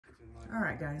All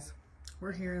right, guys,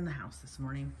 we're here in the house this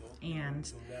morning,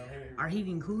 and our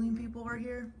heating and cooling people are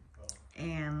here.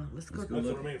 And let's go. That's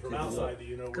what I mean. From outside, do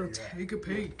you know where you're at? Take a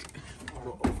peek.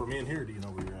 Well, from in here, do you know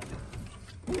where you're at?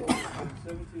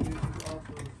 17 inches off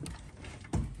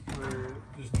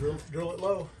of Just drill it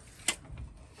low.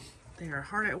 They are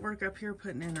hard at work up here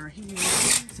putting in our heating and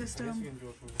cooling system.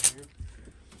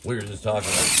 We were just talking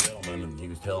about a gentleman, and he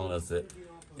was telling us that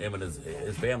him and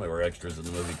his family were extras in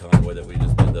the movie Convoy that we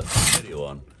just did the video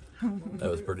on.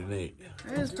 That was pretty neat.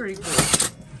 It is pretty cool.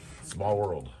 Small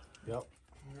world. Yep.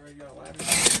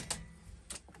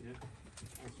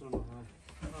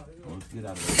 Let's get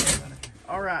out of there.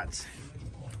 All right.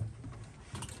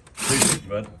 Appreciate you,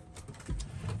 bud.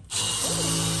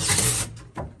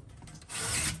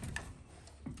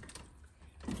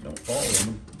 Don't fall on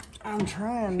them. I'm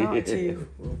trying not to.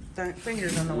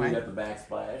 Fingers on the We way. got the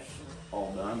backsplash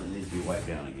all done. It needs to be wiped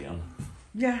down again.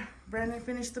 Yeah, Brandon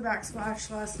finished the backsplash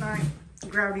last night,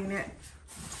 grouting it.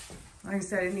 Like I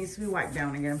said, it needs to be wiped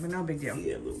down again, but no big deal.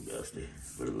 Yeah, a little dusty,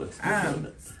 but it looks good, doesn't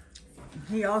it?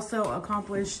 He also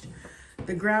accomplished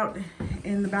the grout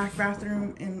in the back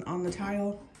bathroom and on the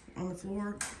tile on the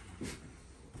floor.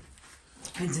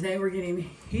 And today we're getting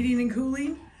heating and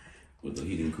cooling. With the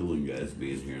heating and cooling guys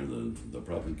being here, they're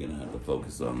probably gonna have to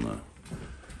focus on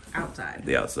Outside.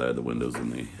 the outside, the windows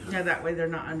and Yeah, that way they're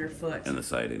not underfoot. the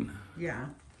siding. Yeah.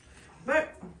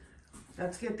 But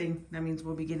that's a good thing. That means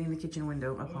we'll be getting the kitchen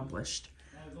window accomplished.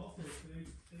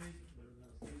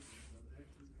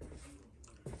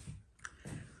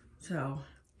 So,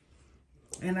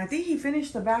 and I think he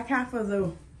finished the back half of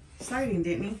the siding,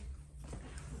 didn't he?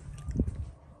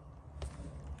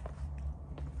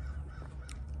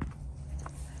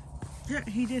 Yeah,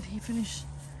 he did. He finished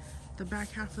the back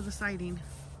half of the siding.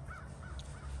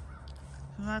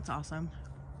 So that's awesome.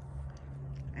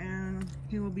 And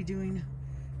he will be doing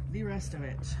the rest of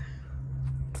it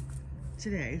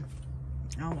today.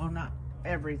 Oh, well, not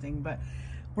everything, but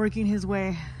working his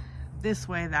way this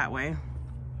way, that way.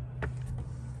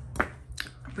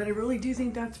 But I really do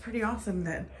think that's pretty awesome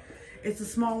that it's a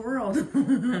small world.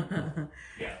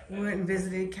 We went and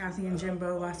visited Kathy and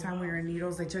Jimbo last time we were in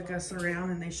Needles. They took us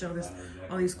around and they showed us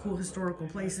all these cool historical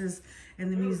places in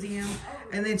the museum.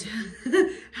 And then to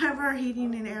have our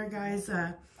heating and air guys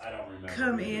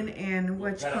come in and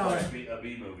what you call it, A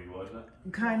B movie, wasn't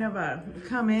it? kind of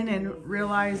come in and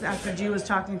realize after G was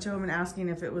talking to him and asking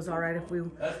if it was all right if we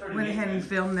went ahead and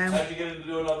filmed them. How'd you get into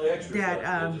doing all the extra That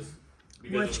stuff?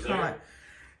 what you call it,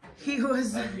 he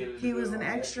was an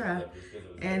extra,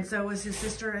 and so was his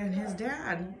sister and his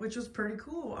dad, which was pretty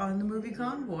cool on the movie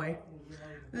Convoy.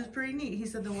 It was pretty neat. He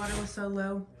said the water was so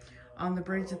low on the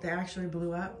bridge that they actually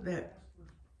blew up that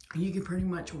you could pretty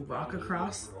much walk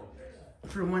across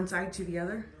from one side to the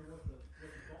other.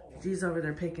 He's over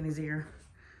there picking his ear.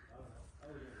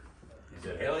 He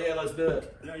said, hell yeah, let's do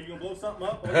it. Yeah, you gonna blow something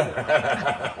up?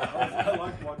 I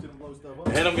like watching them blow stuff up.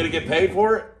 And I'm gonna get paid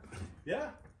for it? Yeah,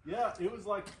 yeah. It was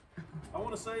like, I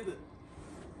want to say that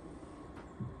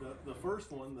the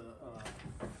first one, the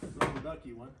Rubber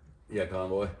Ducky one, Yeah,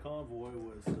 Convoy. Convoy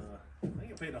was, I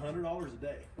think it paid $100 a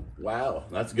day. Wow,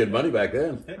 that's good money back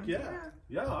then. Heck yeah.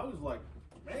 Yeah, I was like,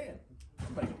 man,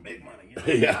 I'm making big money. You know?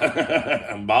 Yeah,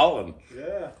 I'm balling.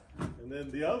 Yeah. And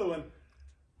then the other one,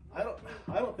 I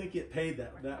don't think it paid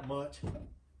that much,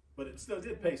 but it still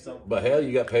did pay something. But hell,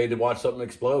 you got paid to watch something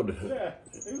explode. Yeah,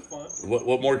 it was fun.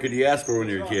 What more could you ask for when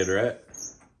you're a kid, right?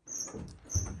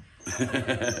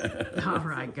 All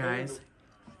right, guys.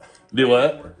 Do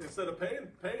what? Instead of paying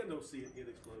to see it get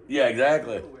exploded. Yeah,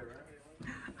 exactly.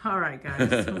 All right,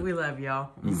 guys. We love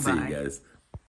y'all. See Bye. you guys.